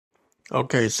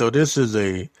Okay, so this is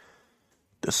a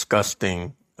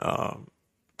disgusting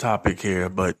topic here,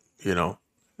 but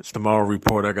it's the moral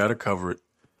report. I got to cover it.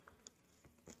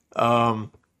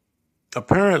 Um,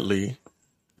 Apparently,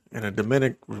 in the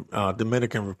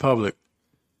Dominican Republic,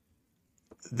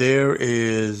 there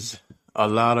is a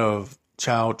lot of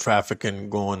child trafficking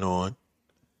going on.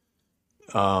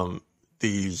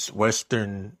 These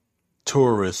Western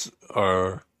tourists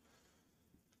are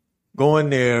going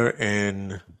there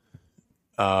and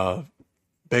uh,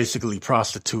 basically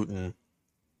prostituting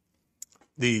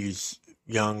these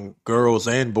young girls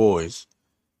and boys.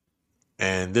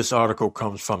 And this article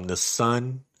comes from the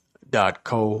sun.co.uk.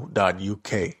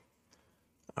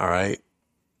 All right.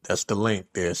 That's the link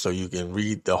there. So you can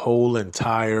read the whole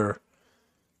entire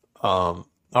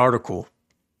article.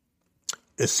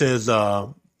 It says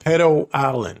Pedo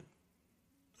Island.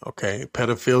 Okay.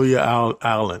 Pedophilia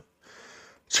Island.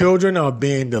 Children are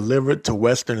being delivered to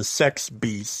Western sex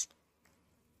beasts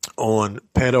on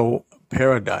Pedo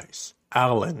Paradise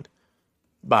Island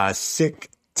by sick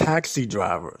taxi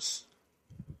drivers.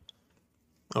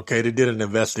 Okay, they did an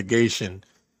investigation.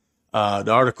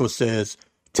 The article says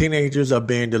teenagers are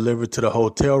being delivered to the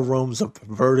hotel rooms of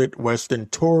perverted Western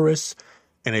tourists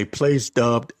in a place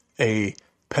dubbed a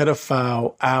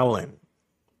pedophile island.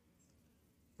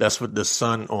 That's what the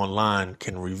Sun Online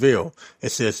can reveal. It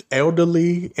says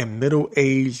elderly and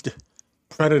middle-aged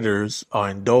predators are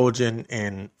indulging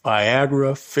in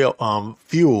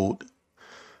Viagra-fueled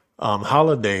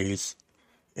holidays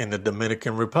in the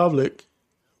Dominican Republic,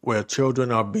 where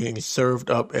children are being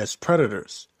served up as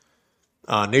predators.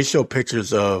 They show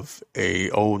pictures of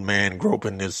a old man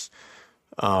groping this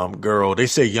girl. They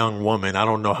say young woman. I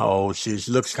don't know how old she is.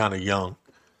 She looks kind of young.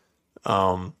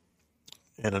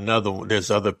 And there's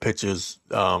other pictures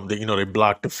that they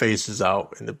block the faces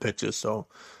out in the pictures. So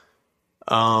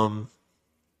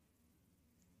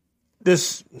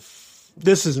this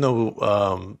is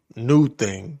no new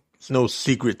thing. It's no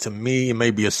secret to me. It may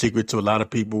be a secret to a lot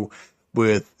of people.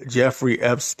 With Jeffrey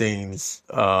Epstein's,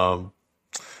 the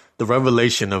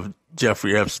revelation of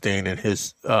Jeffrey Epstein and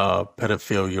his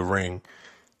pedophilia ring,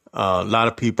 a lot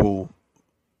of people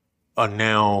are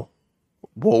now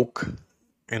woke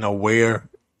and aware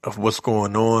of what's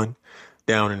going on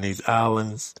down in these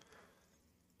islands.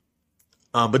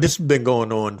 But this has been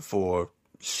going on for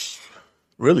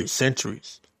really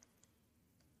centuries.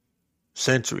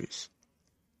 Centuries.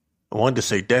 I wanted to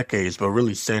say decades, but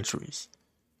really centuries.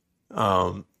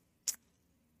 You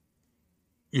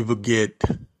would get,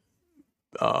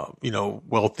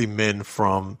 wealthy men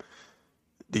from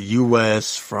the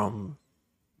U.S., from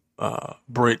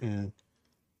Britain.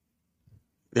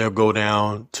 They'll go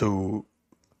down to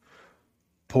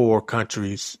poor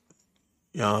countries,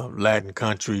 Latin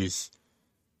countries,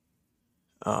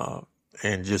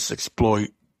 and just exploit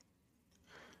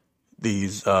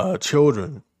these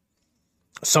children.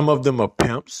 Some of them are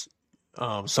pimps.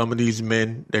 Some of these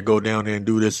men that go down there and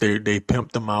do this, they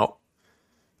pimp them out.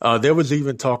 There was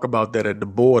even talk about that at the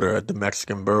border, at the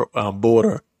Mexican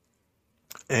border.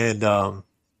 And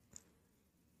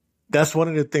that's one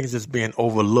of the things that's being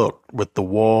overlooked with the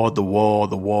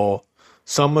wall.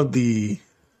 Some of the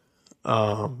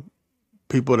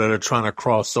people that are trying to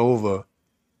cross over,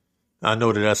 I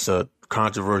know that that's a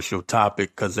controversial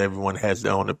topic because everyone has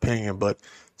their own opinion, but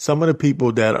some of the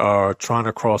people that are trying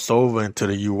to cross over into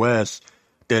the U.S.,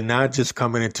 they're not just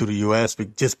coming into the U.S.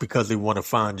 just because they want to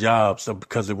find jobs or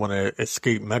because they want to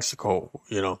escape Mexico,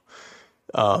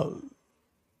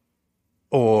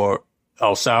 or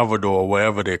El Salvador, or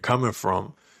wherever they're coming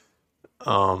from.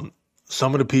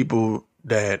 Some of the people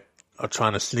that are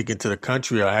trying to sneak into the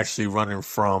country are actually running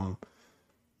from,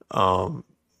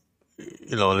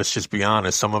 let's just be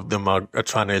honest, some of them are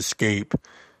trying to escape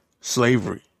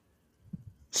slavery.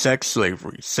 Sex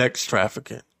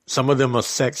trafficking. Some of them are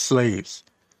sex slaves,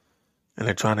 and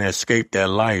they're trying to escape that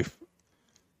life.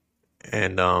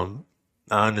 And I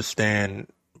understand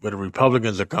where the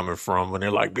Republicans are coming from when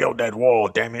they're like, build that wall,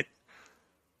 damn it.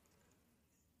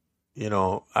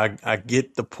 I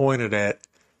get the point of that.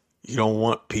 You don't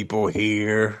want people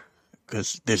here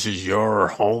because this is your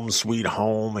home, sweet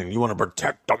home, and you want to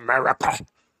protect America.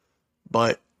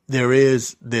 But there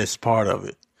is this part of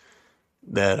it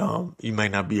that you may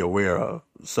not be aware of.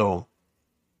 So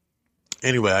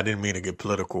anyway, I didn't mean to get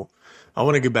political. I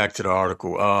want to get back to the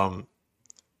article.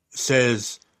 It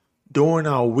says, during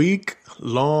our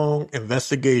week-long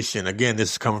investigation, again,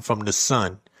 this is coming from the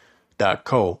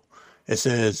sun.co. It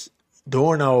says,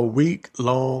 during our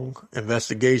week-long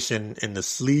investigation in the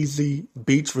sleazy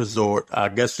beach resort, I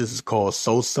guess this is called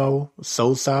Sosao,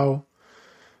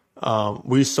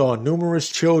 We saw numerous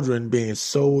children being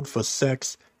sold for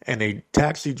sex, and a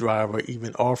taxi driver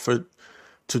even offered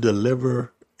to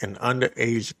deliver an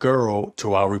underage girl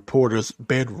to our reporter's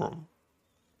bedroom.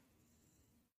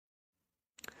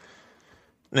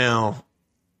 Now,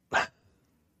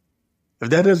 if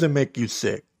that doesn't make you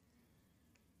sick,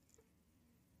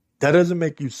 that doesn't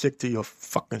make you sick to your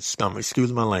fucking stomach.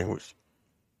 Excuse my language.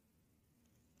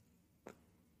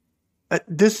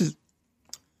 This is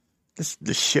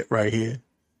the shit right here.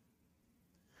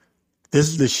 This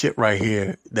is the shit right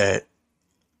here that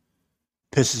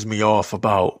pisses me off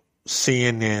about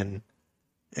CNN,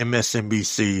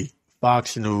 MSNBC,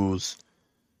 Fox News,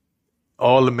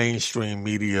 all the mainstream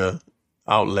media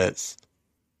outlets.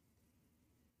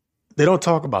 They don't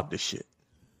talk about this shit.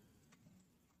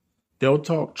 They'll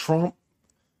talk Trump,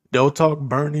 they'll talk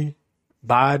Bernie,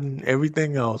 Biden,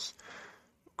 everything else,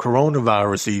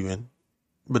 coronavirus even,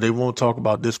 but they won't talk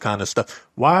about this kind of stuff.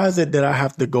 Why is it that I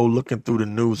have to go looking through the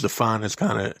news to find this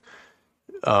kind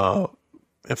of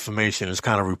information, this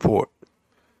kind of report?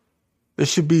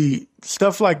 This should be,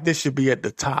 stuff like this should be at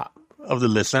the top of the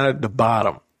list, not at the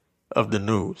bottom of the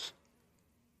news.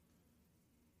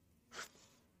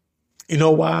 You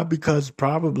know why? Because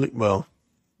probably, well,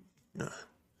 I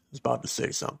was about to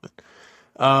say something.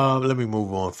 Let me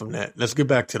move on from that. Let's get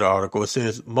back to the article. It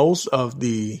says most of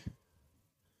the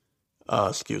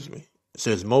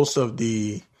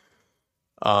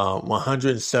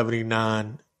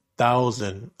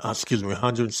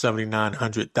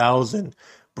 179,000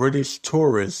 British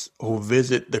tourists who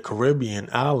visit the Caribbean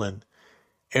island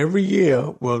every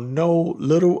year will know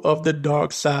little of the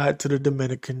dark side to the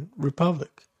Dominican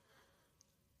Republic.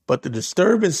 But the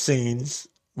disturbing scenes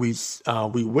we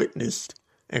witnessed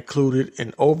included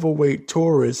an overweight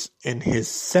tourist in his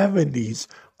 70s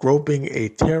groping a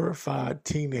terrified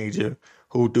teenager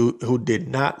who did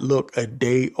not look a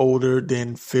day older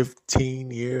than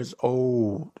 15 years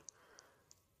old.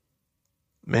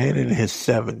 Man in his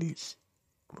 70s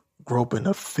groping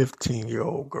a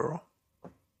 15-year-old girl.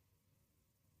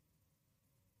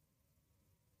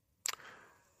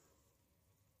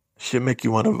 Should make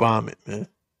you want to vomit, man.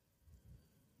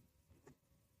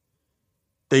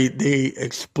 They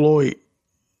exploit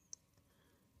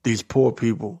these poor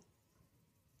people.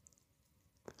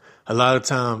 A lot of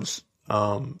times,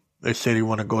 they say they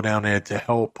want to go down there to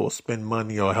help or spend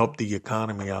money or help the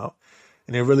economy out,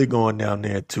 and they're really going down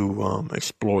there to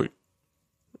exploit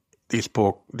these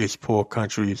poor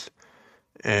countries.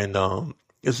 And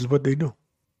this is what they do.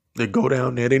 They go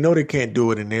down there. They know they can't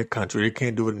do it in their country. They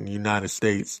can't do it in the United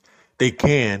States. They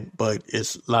can, but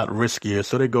it's a lot riskier.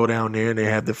 So they go down there and they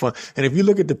have the fun. And if you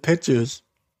look at the pictures,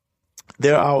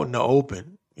 they're out in the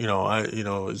open.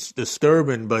 It's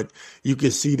disturbing, but you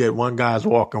can see that one guy's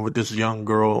walking with this young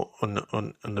girl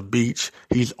on the beach.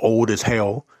 He's old as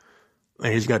hell,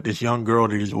 and he's got this young girl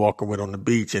that he's walking with on the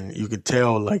beach, and you can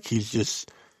tell like he's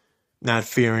just not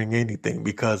fearing anything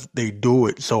because they do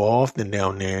it so often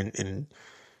down there, and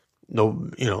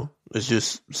it's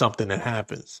just something that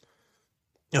happens.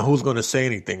 And who's going to say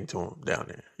anything to him down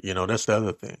there? That's the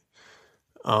other thing.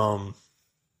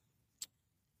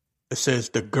 It says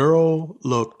the girl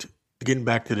looked, getting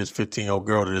back to this 15-year-old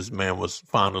girl that this man was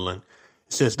fondling.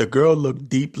 It says the girl looked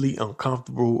deeply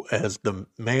uncomfortable as the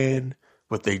man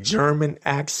with a German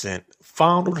accent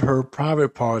fondled her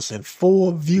private parts in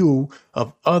full view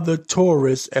of other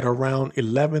tourists at around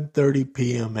 11:30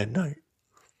 p.m. at night.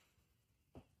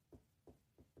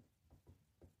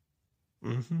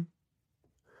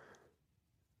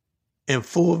 In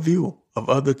full view of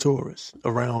other tourists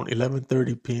around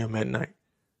 11:30 p.m. at night.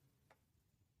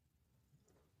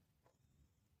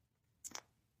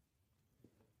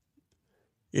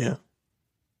 Yeah. It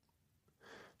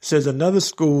says another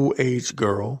school-age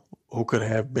girl who could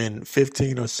have been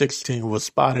 15 or 16 was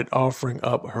spotted offering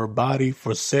up her body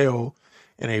for sale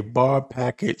in a bar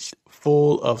package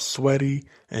full of sweaty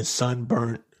and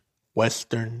sunburnt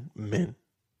Western men.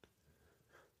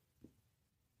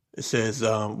 It says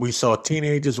we saw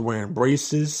teenagers wearing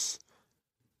braces.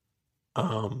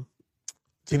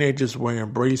 Teenagers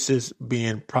wearing braces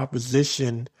being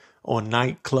propositioned on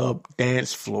nightclub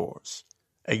dance floors.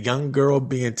 A young girl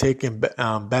being taken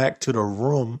back to the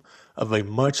room of a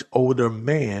much older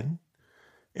man,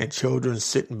 and children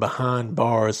sitting behind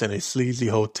bars in a sleazy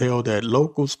hotel that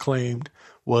locals claimed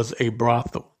was a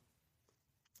brothel.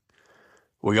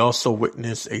 We also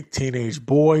witnessed a teenage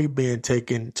boy being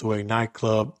taken to a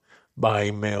nightclub by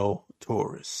a male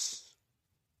tourist.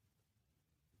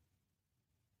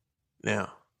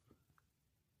 Now,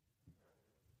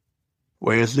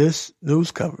 where's this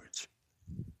news coverage?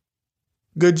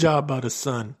 Good job by the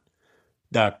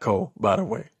Sun.co, by the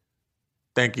way.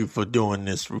 Thank you for doing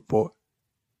this report.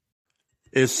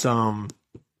 It's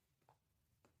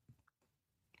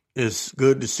it's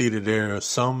good to see that there are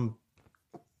some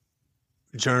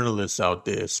journalists out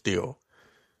there still.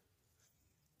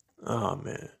 Oh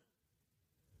man,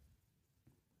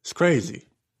 it's crazy.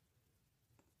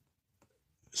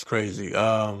 It's crazy.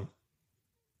 It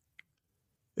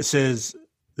says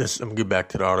this. I'm gonna get back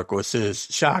to the article. It says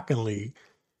shockingly,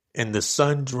 in the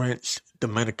sun-drenched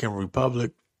Dominican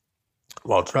Republic,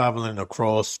 while traveling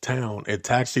across town, a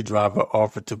taxi driver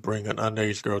offered to bring an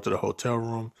underage girl to the hotel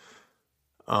room.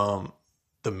 Um,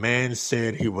 the man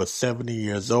said he was 70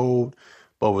 years old,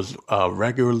 but was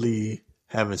regularly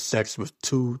having sex with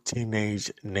two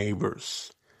teenage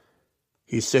neighbors.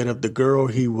 He said of the girl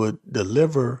he would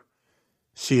deliver,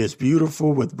 she is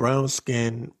beautiful with brown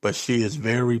skin, but she is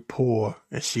very poor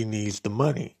and she needs the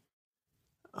money.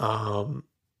 Um,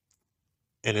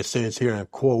 and it says here in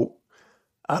quote,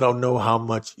 I don't know how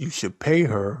much you should pay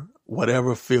her,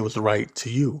 whatever feels right to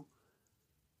you.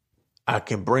 I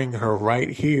can bring her right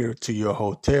here to your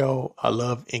hotel. I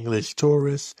love English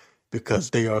tourists because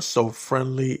they are so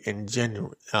friendly and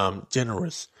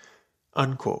generous,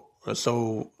 unquote.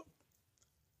 So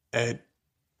at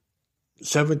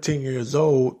 17 years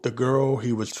old, the girl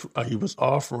he was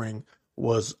offering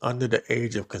was under the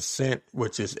age of consent,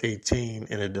 which is 18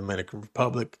 in the Dominican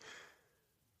Republic,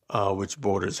 which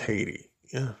borders Haiti.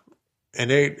 Yeah, and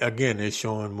they're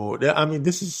showing more. I mean,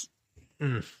 this is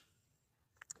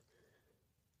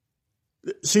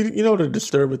see, you know, the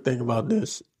disturbing thing about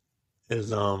this is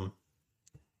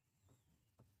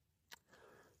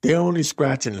they're only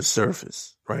scratching the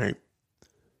surface, right?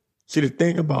 See, the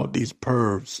thing about these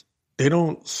pervs, they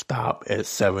don't stop at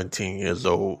 17 years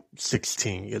old,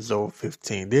 16 years old,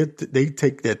 15. They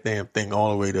take that damn thing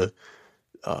all the way to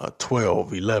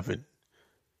 12, 11.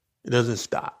 It doesn't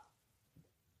stop.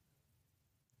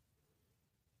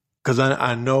 Because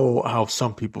I know how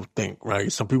some people think,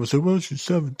 right? Some people say, well, she's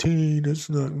 17. It's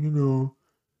not,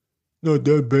 not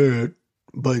that bad.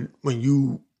 But when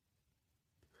you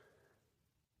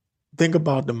think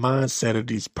about the mindset of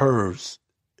these pervs,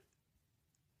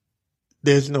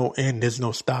 there's no end, there's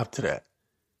no stop to that.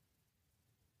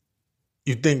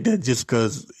 You think that just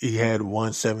because he had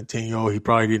one 17-year-old, he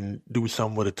probably didn't do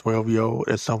something with a 12-year-old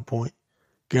at some point?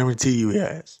 Guarantee you he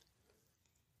has.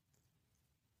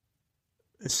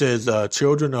 It says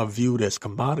children are viewed as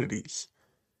commodities.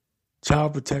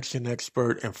 Child protection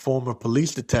expert and former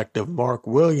police detective Mark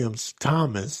Williams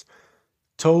Thomas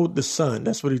told The Sun,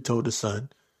 that's what he told The Sun.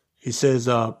 He says,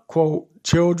 quote,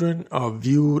 children are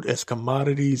viewed as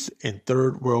commodities in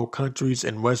third world countries,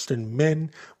 and Western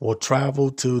men will travel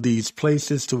to these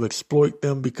places to exploit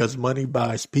them because money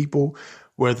buys people,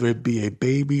 whether it be a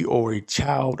baby or a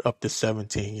child up to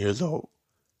 17 years old.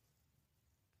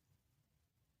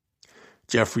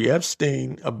 Jeffrey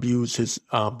Epstein abused his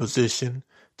position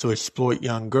to exploit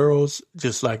young girls,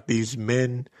 just like these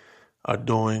men are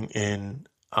doing in,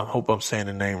 I hope I'm saying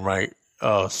the name right,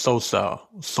 Social,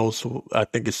 I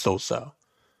think it's Social.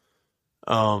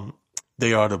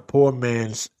 They are the poor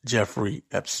man's Jeffrey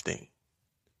Epstein.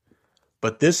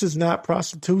 But this is not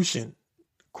prostitution.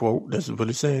 Quote, this is what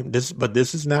it's saying. But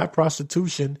this is not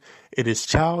prostitution. It is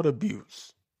child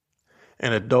abuse.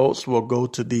 And adults will go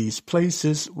to these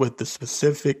places with the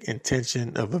specific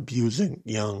intention of abusing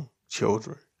young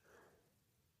children.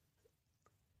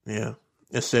 Yeah.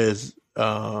 It says,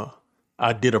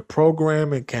 I did a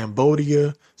program in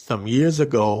Cambodia some years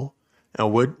ago,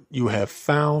 and what you have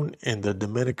found in the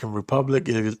Dominican Republic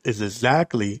is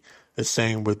exactly the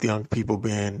same with young people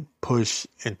being pushed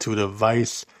into the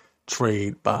vice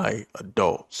trade by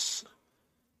adults.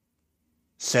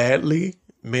 Sadly,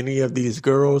 many of these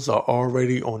girls are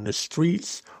already on the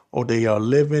streets or they are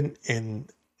living in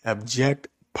abject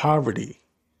poverty,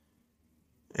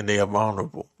 and they are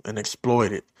vulnerable and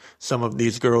exploited. Some of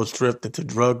these girls drift into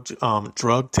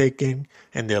drug taking,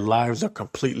 and their lives are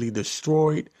completely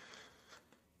destroyed.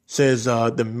 Says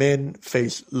the men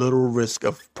face little risk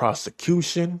of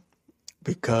prosecution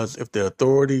because if the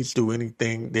authorities do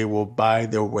anything, they will buy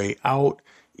their way out,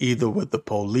 either with the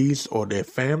police or their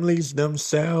families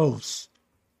themselves.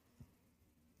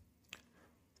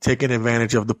 Taking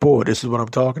advantage of the poor. This is what I'm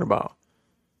talking about.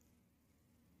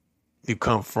 You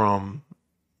come from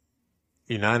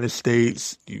United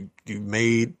States, you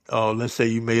made, let's say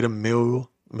you made $1 million.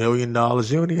 You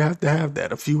don't even have to have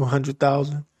that. A few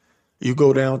 $100,000. You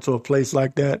go down to a place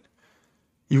like that,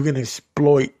 you can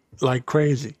exploit like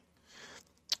crazy.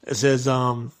 It says,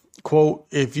 quote,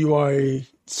 if you are a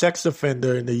sex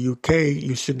offender in the UK,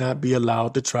 you should not be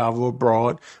allowed to travel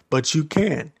abroad, but you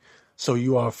can. So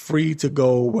you are free to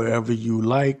go wherever you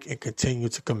like and continue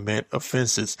to commit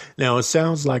offenses. Now, it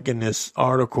sounds like in this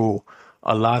article,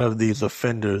 a lot of these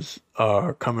offenders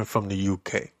are coming from the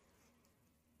UK.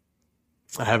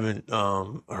 I haven't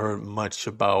heard much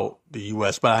about the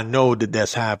US, but I know that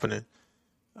that's happening.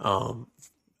 Um,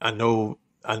 I know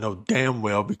damn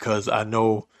well because I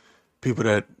know people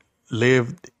that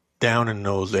live down in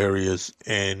those areas,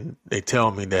 and they tell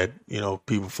me that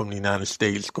people from the United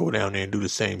States go down there and do the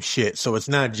same shit. So it's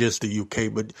not just the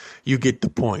UK, but you get the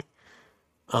point.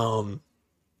 Um,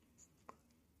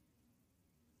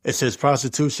 it says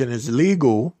prostitution is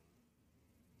legal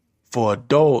for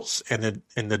adults in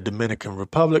the Dominican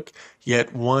Republic,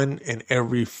 yet 1 in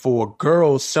every 4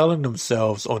 girls selling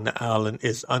themselves on the island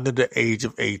is under the age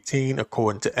of 18,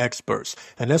 according to experts.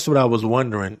 And that's what I was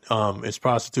wondering. Is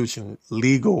prostitution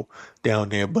legal down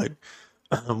there? But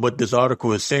what this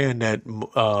article is saying that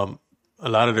a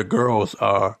lot of the girls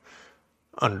are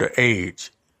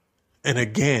underage. And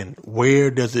again, where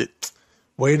does it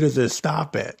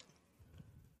stop at?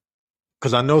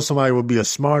 Because I know somebody would be a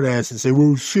smart ass and say,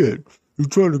 well, shit, you're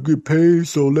trying to get paid,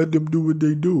 so let them do what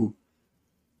they do.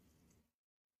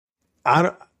 I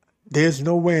don't, there's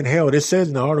no way in hell. It says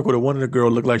in the article that one of the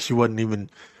girls looked like she wasn't even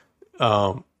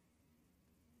um,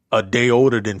 a day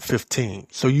older than 15.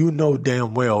 So you know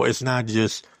damn well it's not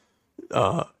just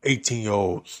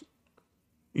 18-year-olds.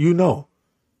 You know.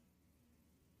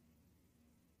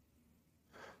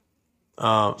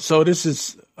 So this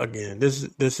is, again,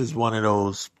 this is one of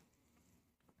those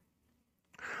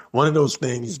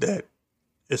things that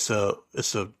it's a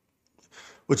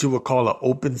what you would call an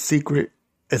open secret.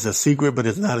 It's a secret, but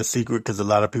it's not a secret because a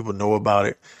lot of people know about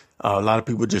it. A lot of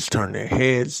people just turn their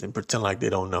heads and pretend like they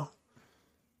don't know.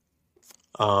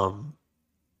 Um,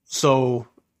 so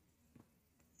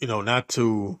not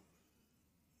to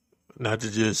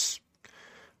just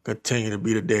continue to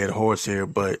beat a dead horse here,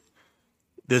 but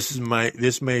this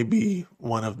may be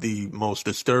one of the most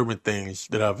disturbing things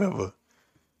that I've ever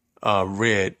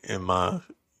read in my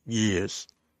years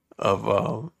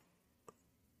of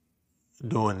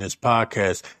doing this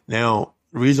podcast. Now,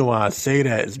 the reason why I say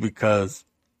that is because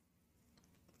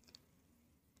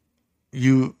if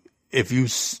you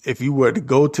were to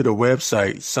go to the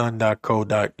website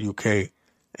sun.co.uk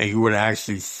and you were to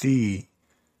actually see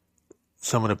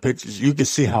some of the pictures, you can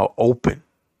see how open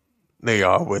they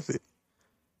are with it.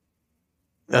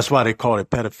 That's why they call it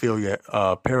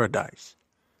pedophilia paradise.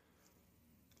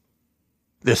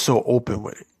 They're so open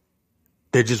with it.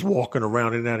 They're just walking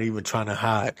around and not even trying to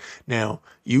hide. Now,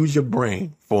 use your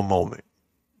brain for a moment.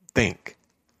 Think.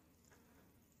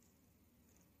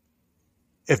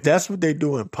 If that's what they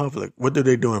do in public, what do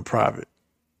they do in private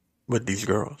with these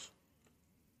girls?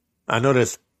 I know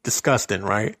that's disgusting,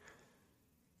 right?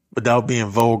 Without being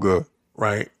vulgar,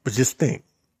 right? But just think.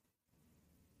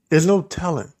 There's no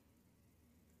telling.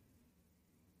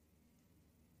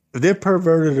 If they're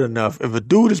perverted enough, if a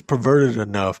dude is perverted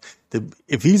enough,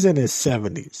 if he's in his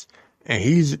 70s and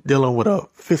he's dealing with a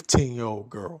 15-year-old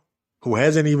girl who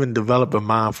hasn't even developed a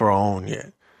mind for her own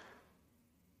yet,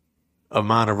 a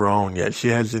mind of her own yet, she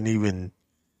hasn't even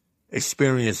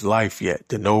experienced life yet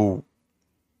to know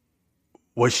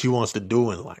what she wants to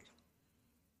do in life,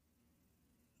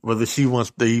 whether she wants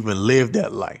to even live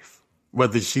that life,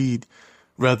 whether she'd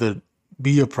rather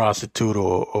be a prostitute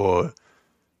or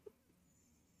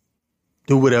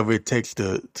do whatever it takes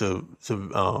to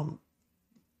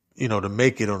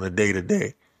make it on a day to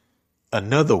day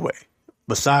another way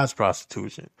besides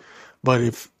prostitution. But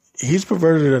if he's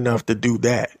perverted enough to do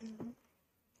that,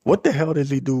 what the hell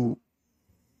does he do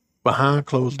behind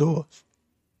closed doors?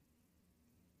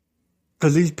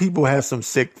 Because these people have some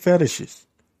sick fetishes.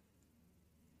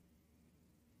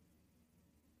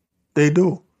 They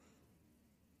do.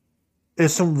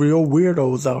 There's some real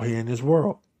weirdos out here in this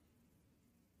world.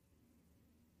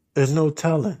 There's no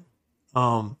telling.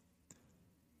 I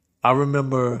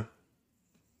remember,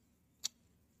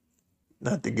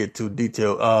 not to get too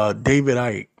detailed, David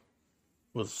Icke,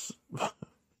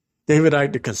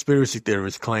 the conspiracy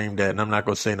theorist, claimed that, and I'm not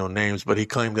going to say no names, but he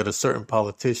claimed that a certain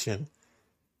politician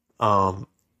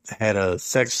had a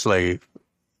sex slave,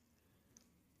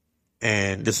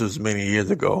 and this was many years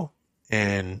ago,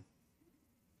 and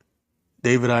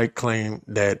David Icke claimed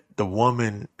that the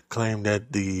woman claimed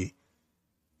that the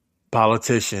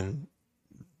politician,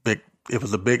 it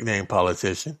was a big name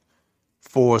politician,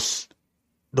 forced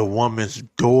the woman's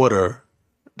daughter,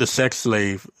 the sex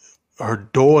slave, her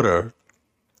daughter,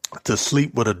 to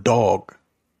sleep with a dog.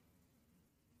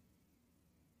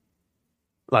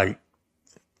 Like,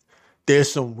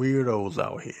 there's some weirdos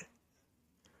out here.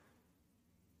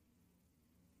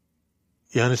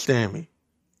 You understand me?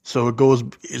 So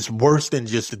it's worse than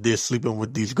just that they're sleeping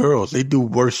with these girls. They do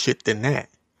worse shit than that.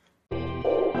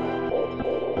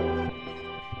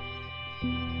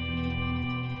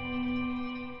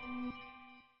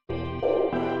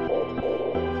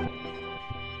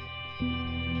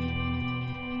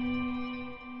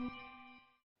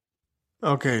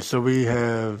 Okay, so we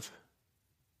have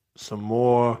some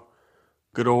more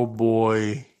good old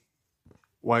boy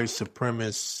white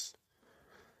supremacist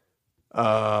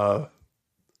uh,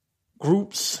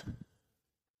 groups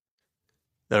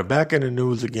that are back in the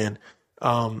news again.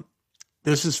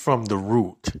 This is from The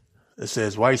Root. It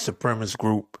says white supremacist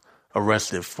group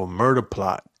arrested for murder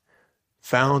plot,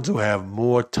 found to have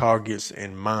more targets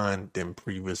in mind than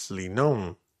previously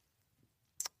known.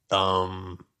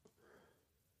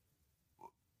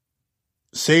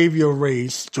 Save your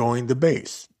race, join the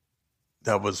base.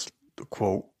 That was the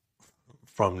quote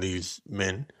from these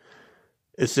men.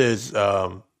 It says,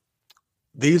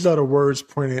 these are the words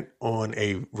printed on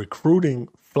a recruiting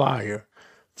flyer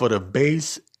for the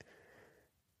base,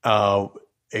 a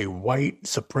white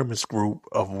supremacist group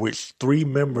of which 3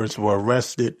 members were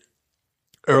arrested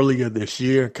earlier this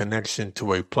year in connection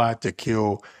to a plot to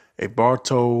kill a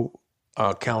Bartow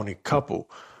County couple.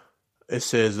 It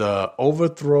says,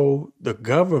 overthrow the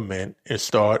government and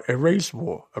start a race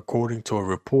war, according to a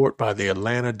report by the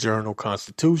Atlanta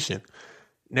Journal-Constitution.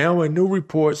 Now, a new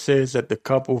report says that the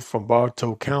couple from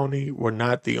Bartow County were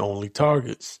not the only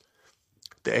targets.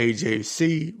 The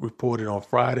AJC reported on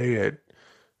Friday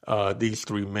that these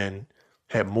 3 men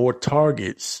had more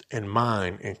targets in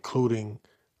mind, including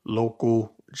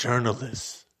local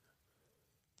journalists.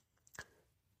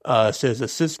 It says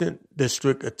Assistant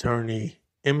District Attorney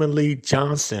Emily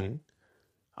Johnson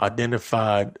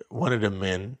identified one of the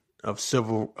men of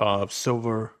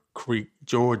Silver Creek,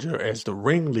 Georgia, as the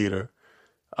ringleader.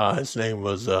 His name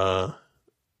was, what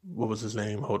was his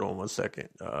name? Hold on one second.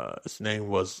 His name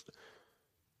was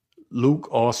Luke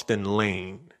Austin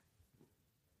Lane,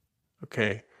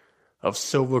 okay, of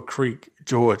Silver Creek,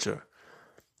 Georgia.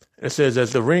 It says,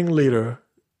 as the ringleader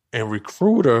and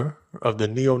recruiter of the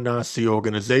neo-Nazi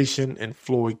organization in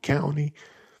Floyd County.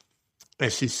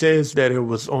 And she says that it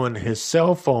was on his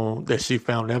cell phone that she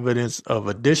found evidence of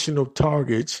additional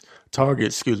targets,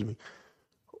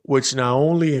 which not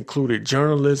only included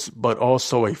journalists, but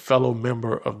also a fellow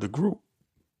member of the group.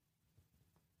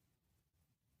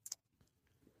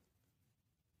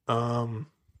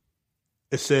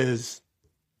 It says,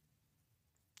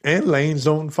 and Lane's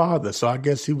own father. So I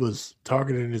guess he was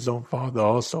targeting his own father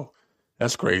also.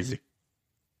 That's crazy.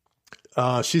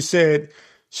 She said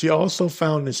she also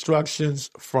found instructions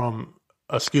for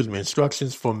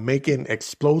making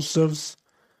explosives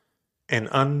and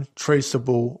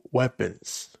untraceable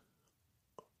weapons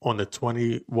on the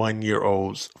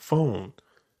 21-year-old's phone.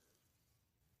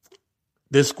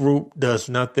 This group does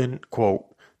nothing, quote,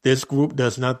 this group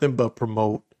does nothing but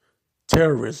promote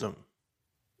terrorism,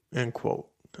 end quote.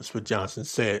 That's what Johnson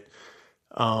said.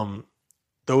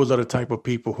 Those are the type of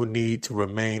people who need to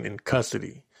remain in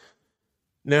custody.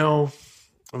 Now,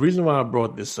 the reason why I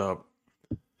brought this up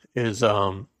is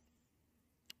I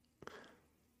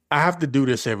have to do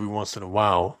this every once in a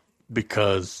while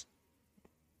because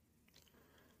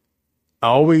I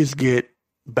always get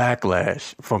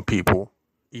backlash from people,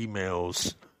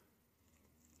 emails,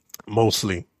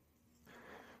 mostly.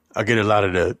 I get a lot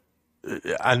of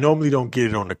I normally don't get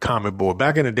it on the comment board.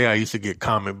 Back in the day, I used to get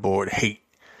comment board hate,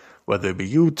 whether it be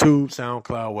YouTube,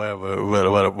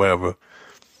 SoundCloud, whatever.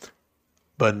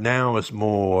 But now it's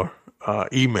more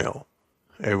email.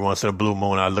 Every once in a blue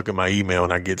moon, I look at my email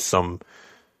and I get some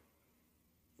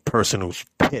person who's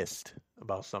pissed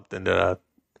about something that I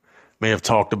may have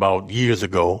talked about years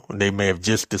ago. And they may have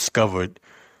just discovered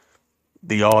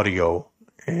the audio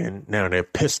and now they're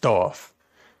pissed off.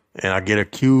 And I get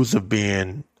accused of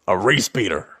being a race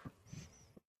beater.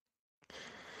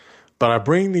 But I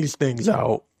bring these things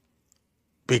out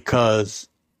because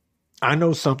I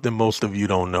know something most of you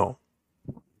don't know.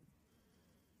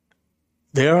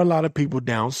 There are a lot of people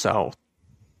down south,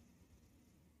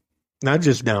 not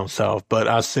just down south, but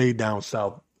I say down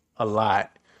south a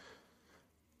lot,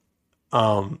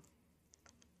 that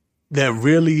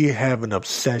really have an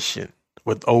obsession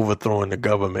with overthrowing the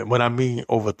government. When I mean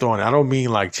overthrowing, I don't mean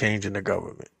like changing the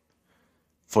government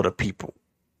for the people,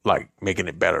 like making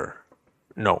it better.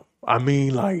 No, I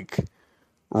mean like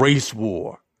race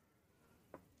war.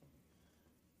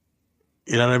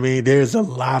 You know what I mean? There's a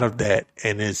lot of that,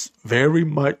 and it's very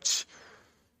much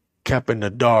kept in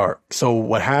the dark. So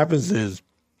what happens is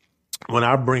when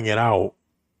I bring it out,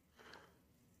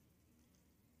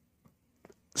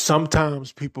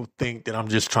 sometimes people think that I'm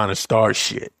just trying to start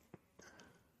shit,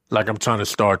 like I'm trying to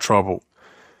start trouble.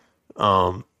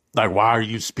 Like, why are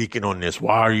you speaking on this?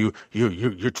 Why are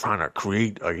you're trying to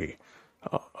create a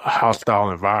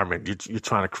hostile environment? You're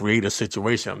trying to create a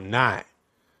situation. I'm not.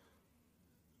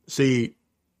 See,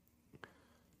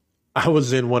 I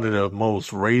was in one of the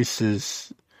most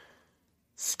racist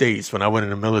states when I went in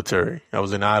the military. I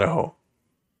was in Idaho.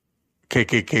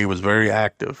 KKK was very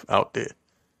active out there.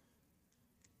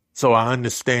 So I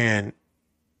understand.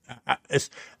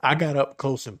 I got up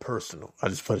close and personal. I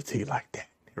just put it to you like that,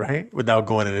 right? Without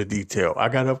going into detail. I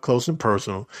got up close and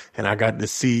personal, and I got to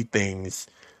see things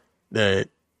that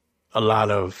a lot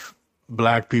of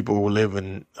black people who live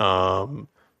in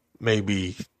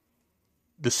maybe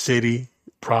the city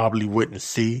probably wouldn't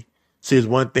see. See, it's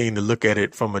one thing to look at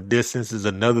it from a distance. It's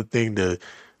another thing to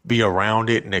be around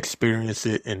it and experience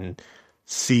it and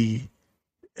see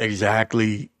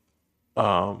exactly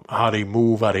how they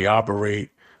move, how they operate.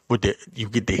 You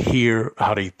get to hear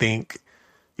how they think.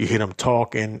 You hear them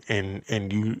talking,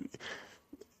 and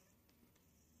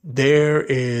there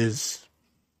is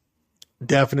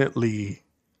definitely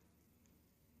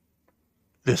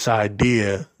this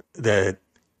idea that,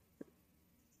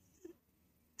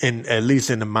 at least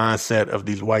in the mindset of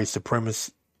these white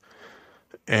supremacists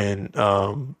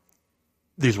and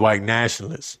these white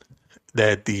nationalists,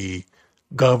 that the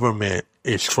government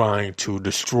is trying to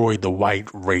destroy the white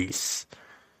race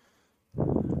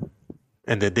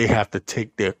and that they have to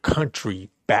take their country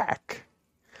back.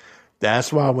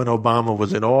 That's why when Obama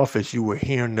was in office, you were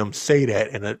hearing them say that,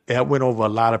 and that went over a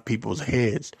lot of people's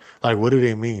heads. Like, what do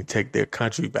they mean, take their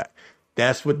country back?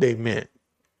 That's what they meant.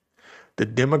 The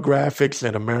demographics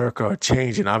in America are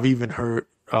changing. I've even heard,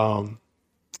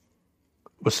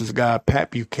 what's this guy,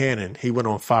 Pat Buchanan? He went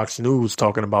on Fox News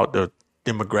talking about the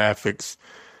demographics,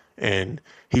 and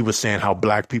he was saying how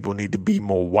black people need to be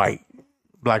more white.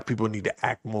 Black people need to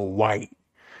act more white.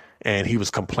 And he was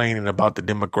complaining about the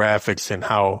demographics and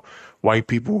how white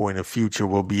people in the future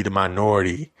will be the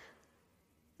minority.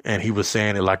 And he was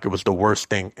saying it like it was the worst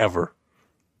thing ever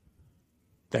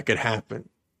that could happen.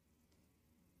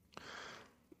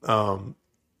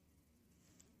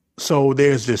 So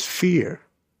there's this fear,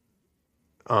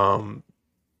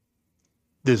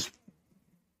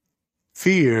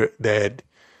 that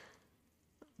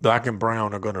black and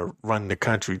brown are going to run the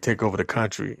country, take over the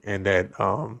country, and that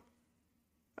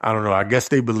I don't know. I guess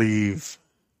they believe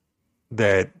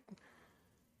that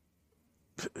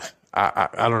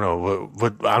I don't know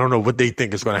what I don't know what they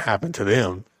think is going to happen to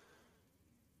them,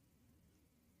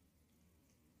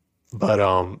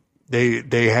 but they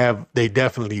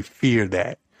definitely fear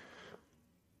that,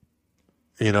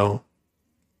 you know.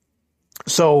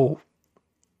 So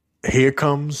here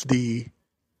comes the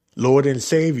Lord and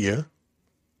Savior,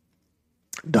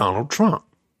 Donald Trump,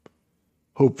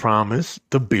 who promised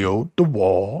to build the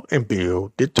wall and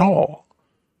build it tall,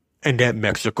 and that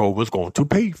Mexico was going to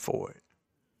pay for it.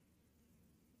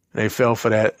 They fell for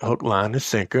that hook, line, and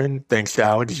sinker, and thanks to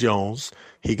Alex Jones,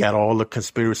 he got all the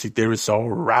conspiracy theorists all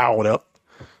riled up,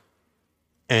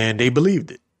 and they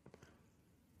believed it,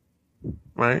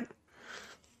 right?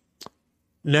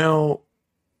 Now,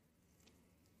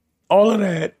 all of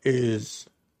that is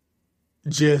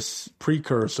just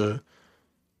precursor.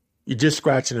 You're just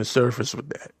scratching the surface with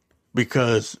that,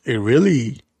 because it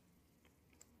really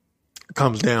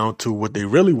comes down to what they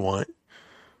really want,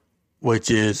 which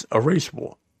is a race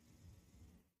war.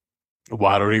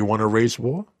 Why do they want a race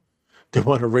war? They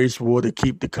want a race war to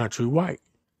keep the country white.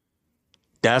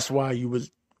 That's why you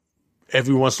was,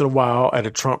 every once in a while at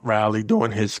a Trump rally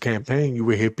during his campaign, you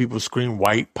would hear people scream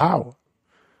white power,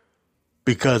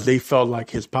 because they felt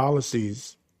like his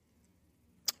policies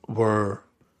were,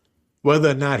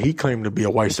 whether or not he claimed to be a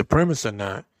white supremacist or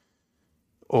not,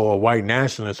 or a white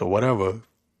nationalist or whatever,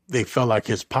 they felt like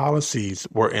his policies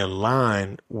were in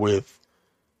line with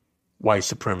white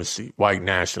supremacy, white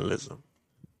nationalism.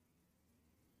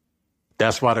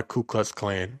 That's why the Ku Klux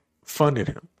Klan funded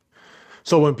him.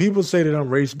 So when people say that I'm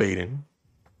race baiting,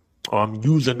 or I'm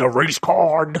using the race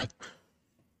card,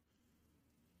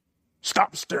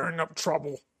 stop stirring up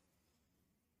trouble.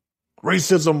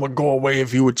 Racism would go away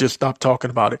if you would just stop talking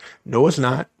about it. No, it's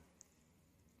not.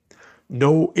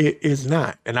 No, it is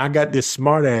not. And I got this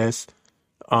smart ass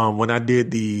when I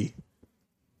did the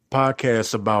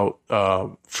podcast about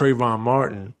Trayvon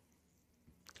Martin.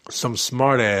 Some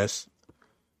smart ass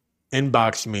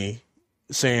inboxed me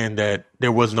saying that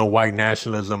there was no white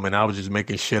nationalism and I was just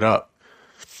making shit up.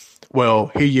 Well,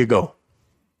 here you go.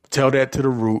 Tell that to the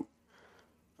root.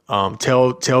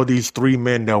 Tell these 3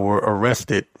 men that were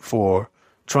arrested for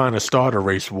trying to start a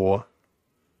race war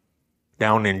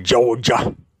down in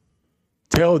Georgia.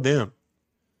 Tell them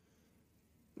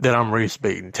that I'm race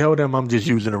baiting. Tell them I'm just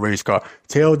using a race card.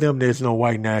 Tell them there's no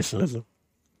white nationalism.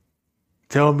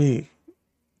 Tell me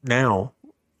now.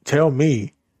 Tell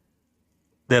me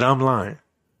that I'm lying.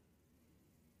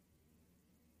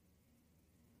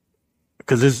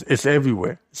 Because it's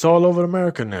everywhere. It's all over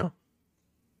America now.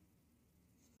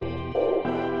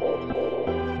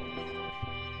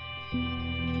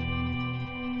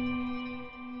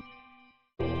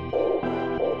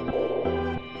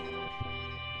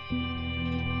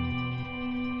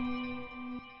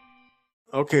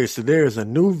 Okay, so there's a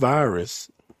new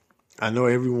virus. I know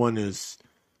everyone is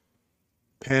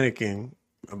panicking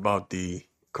about the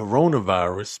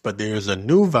coronavirus, but there's a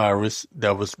new virus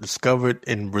that was discovered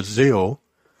in Brazil.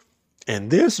 And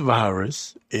this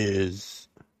virus is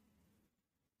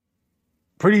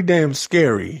pretty damn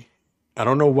scary. I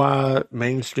don't know why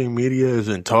mainstream media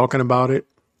isn't talking about it.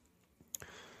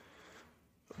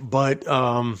 But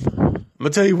I'm going to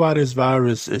tell you why this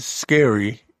virus is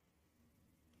scary.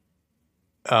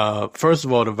 First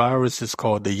of all, the virus is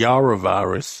called the Yara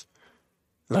virus.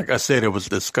 Like I said, it was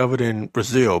discovered in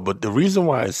Brazil. But the reason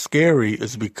why it's scary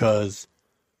is because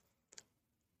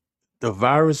the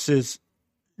virus's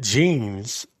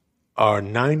genes are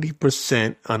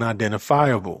 90%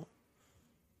 unidentifiable.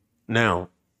 Now,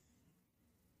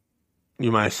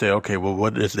 you might say, okay, well,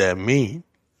 what does that mean?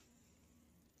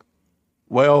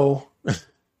 Well,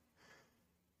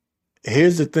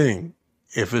 here's the thing.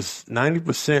 If it's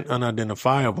 90%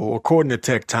 unidentifiable, according to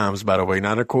Tech Times, by the way,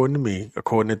 not according to me,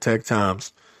 according to Tech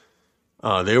Times,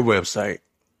 their website,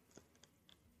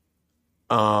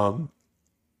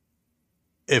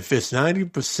 if it's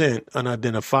 90%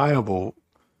 unidentifiable,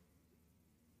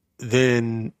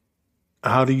 then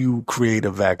how do you create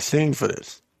a vaccine for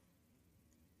this?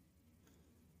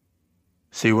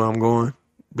 See where I'm going?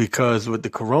 Because with the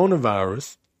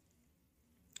coronavirus,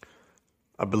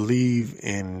 I believe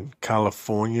in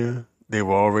California, they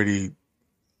were already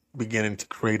beginning to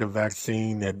create a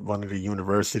vaccine at one of the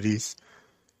universities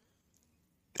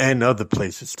and other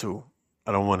places too.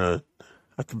 I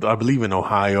believe in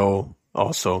Ohio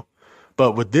also.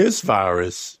 But with this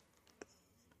virus,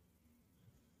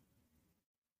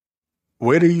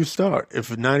 where do you start? If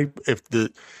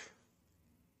the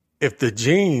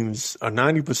genes are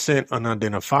 90%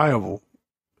 unidentifiable,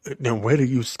 then where do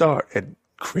you start at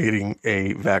creating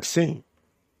a vaccine?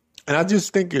 And I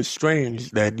just think it's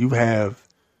strange that you have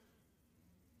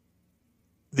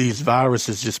these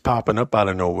viruses just popping up out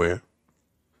of nowhere.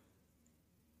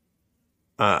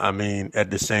 I mean, at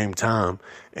the same time.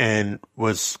 And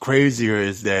what's crazier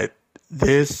is that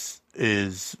this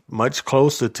is much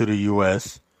closer to the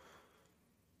U.S.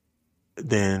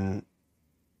 than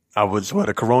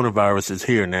the coronavirus is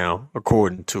here now,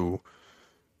 according to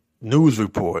news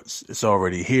reports. It's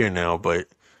already here now, but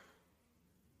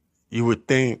you would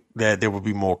think that there would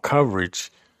be more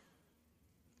coverage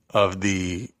of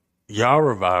the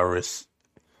Yara virus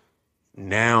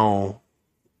now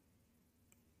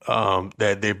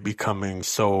that they're becoming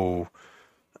so,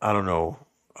 I don't know,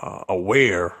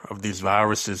 aware of these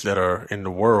viruses that are in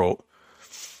the world.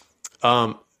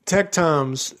 Tech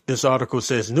Times, this article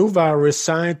says, new virus,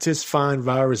 scientists find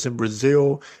virus in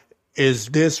Brazil. Is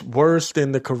this worse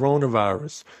than the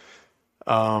coronavirus?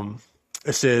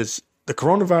 It says, the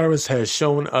coronavirus has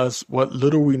shown us what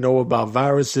little we know about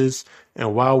viruses,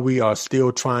 and while we are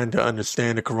still trying to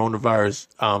understand the coronavirus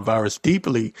virus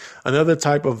deeply, another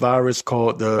type of virus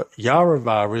called the Yara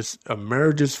virus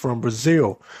emerges from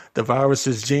Brazil. The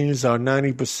virus's genes are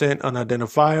 90%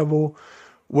 unidentifiable,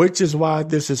 which is why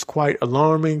this is quite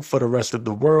alarming for the rest of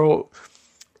the world.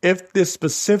 If this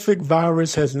specific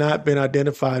virus has not been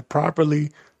identified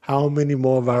properly, how many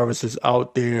more viruses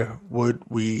out there would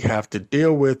we have to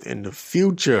deal with in the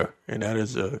future? And that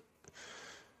is a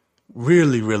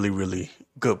really, really, really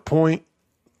good point.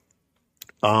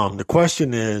 The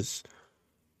question is,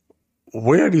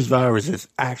 where are these viruses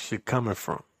actually coming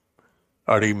from?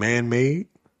 Are they man-made?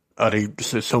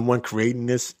 Is someone creating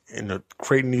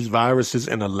creating these viruses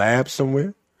in a lab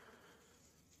somewhere?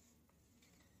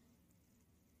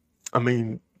 I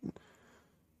mean,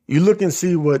 you look and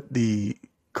see what the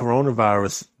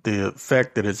coronavirus, the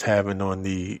effect that it's having on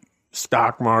the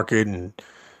stock market, and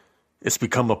it's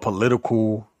become a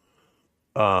political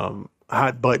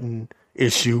hot button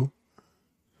issue.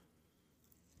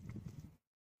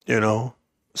 You know,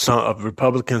 some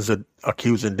Republicans are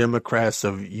accusing Democrats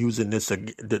of using the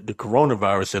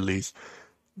coronavirus, at least.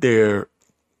 They're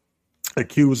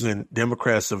accusing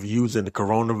Democrats of using the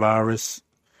coronavirus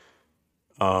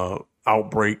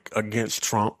outbreak against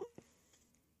Trump.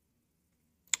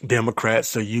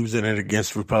 Democrats are using it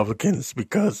against Republicans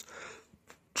because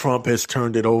Trump has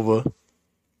turned it over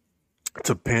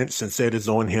to Pence and said it's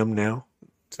on him now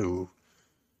to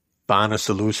find a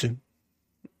solution.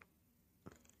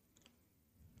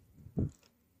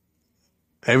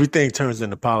 Everything turns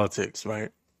into politics,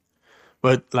 right?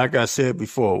 But like I said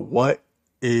before, what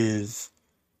is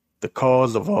the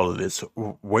cause of all of this?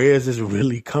 Where is this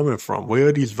really coming from? Where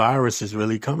are these viruses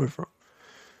really coming from?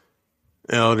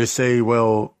 You know, they say,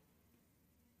 well,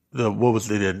 the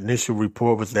initial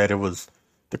report was that it was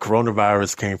the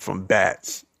coronavirus came from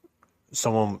bats.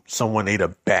 Someone ate a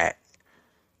bat,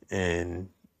 and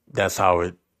that's how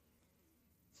it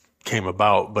came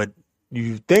about. But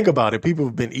you think about it, people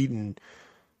have been eating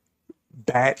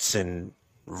bats and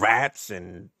rats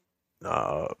and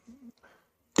uh,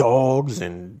 dogs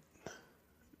and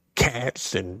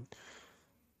cats and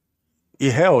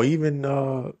hell, even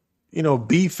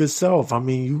beef itself. I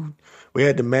mean, we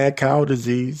had the mad cow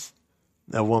disease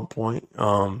at one point.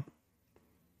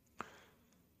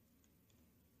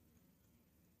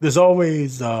 There's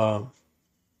always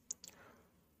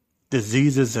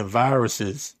diseases and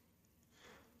viruses,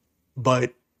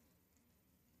 but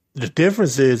the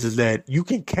difference is that you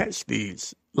can catch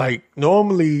these. Like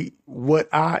normally, what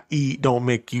I eat don't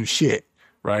make you shit,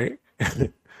 right?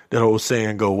 That old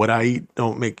saying go, what I eat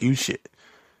don't make you shit,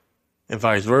 and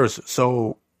vice versa.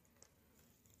 So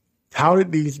how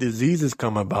did these diseases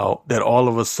come about that all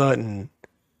of a sudden,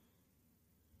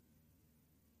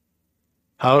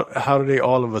 how do they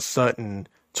all of a sudden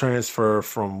transfer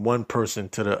from one person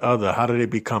to the other? How do they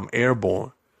become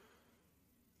airborne?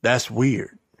 That's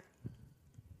weird.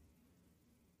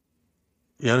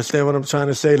 You understand what I'm trying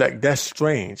to say? Like, that's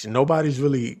strange. Nobody's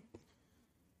really,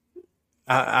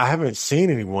 I haven't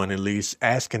seen anyone at least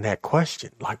asking that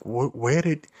question. Like,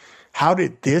 how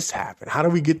did this happen? How do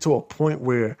we get to a point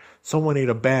where someone ate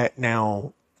a bat,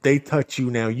 now they touch you,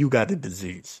 now you got the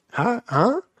disease? Huh?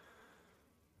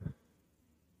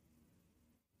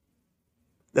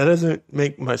 That doesn't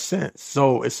make much sense.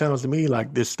 So it sounds to me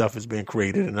like this stuff is being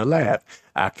created in a lab.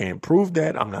 I can't prove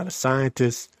that. I'm not a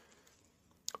scientist,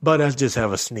 but I just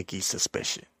have a sneaky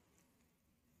suspicion.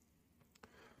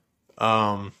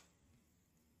 Let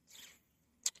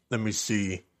me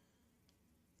see.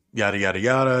 Yada, yada,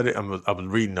 yada. I was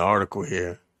reading the article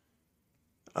here.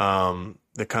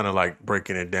 They're kind of like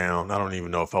breaking it down. I don't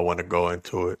even know if I want to go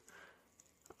into it.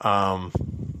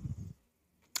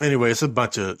 Anyway, it's a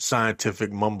bunch of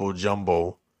scientific mumbo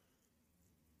jumbo.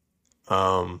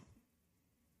 But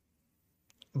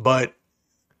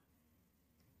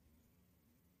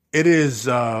it is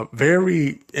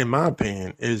very, in my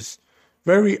opinion, is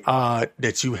very odd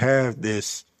that you have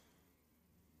this.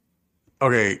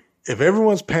 Okay, if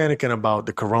everyone's panicking about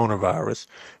the coronavirus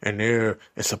and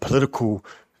it's a political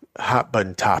hot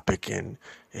button topic and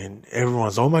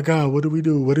everyone's, oh my God, what do we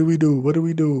do? What do we do? What do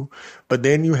we do? But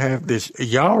then you have this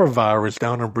Yara virus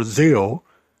down in Brazil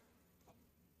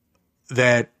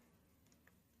that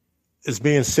is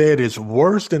being said is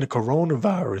worse than the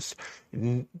coronavirus.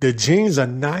 The genes are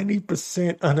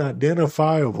 90%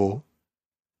 unidentifiable,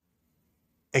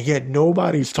 and yet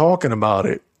nobody's talking about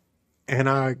it. And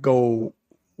I go,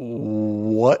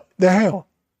 what the hell?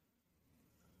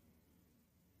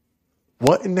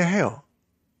 What in the hell?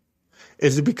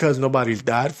 Is it because nobody's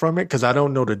died from it? Because I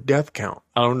don't know the death count.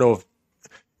 I don't know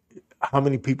how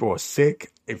many people are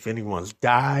sick, if anyone's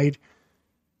died.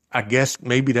 I guess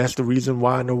maybe that's the reason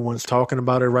why no one's talking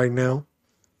about it right now.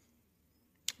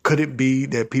 Could it be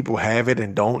that people have it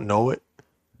and don't know it?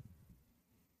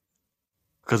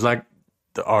 Because like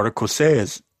the article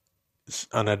says, it's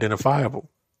unidentifiable.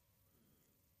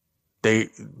 They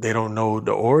don't know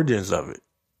the origins of it.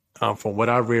 From what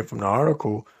I read from the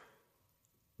article,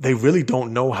 they really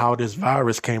don't know how this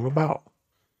virus came about.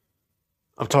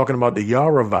 I'm talking about the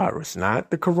Yara virus, not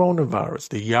the coronavirus,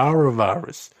 the Yara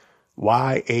virus.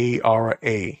 Yara.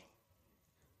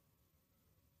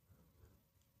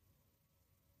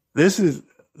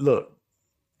 Look,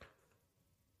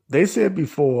 they said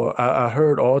before, I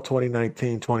heard all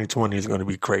 2019, 2020 is going to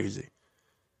be crazy.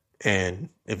 And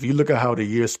if you look at how the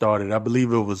year started, I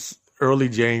believe it was early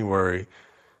January,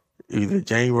 either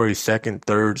January 2nd,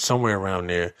 3rd, somewhere around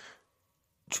there,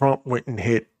 Trump went and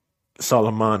hit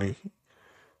Soleimani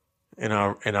in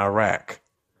Iraq.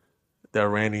 The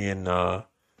Iranian,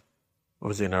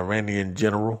 an Iranian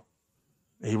general.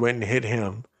 He went and hit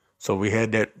him. So we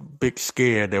had that big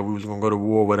scare that we was going to go to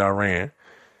war with Iran.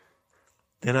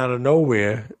 Then out of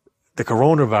nowhere, the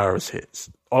coronavirus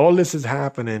hits. All this is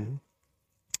happening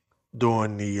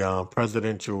during the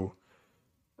presidential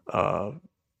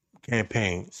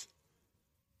campaigns.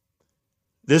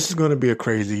 This is going to be a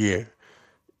crazy year.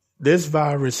 This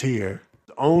virus here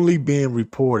is only being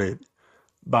reported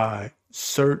by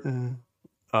certain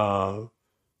uh,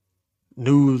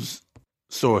 news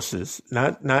sources.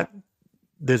 Not.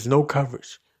 There's no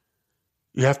coverage.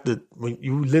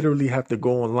 You literally have to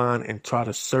go online and try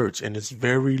to search, and it's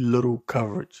very little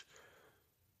coverage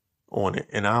on it.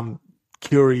 And I'm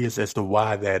curious as to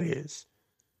why that is.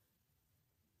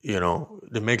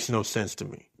 It makes no sense to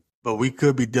me. But we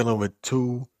could be dealing with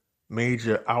two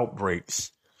major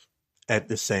outbreaks at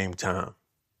the same time,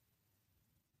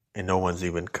 and no one's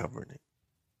even covering it.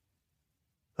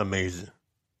 Amazing.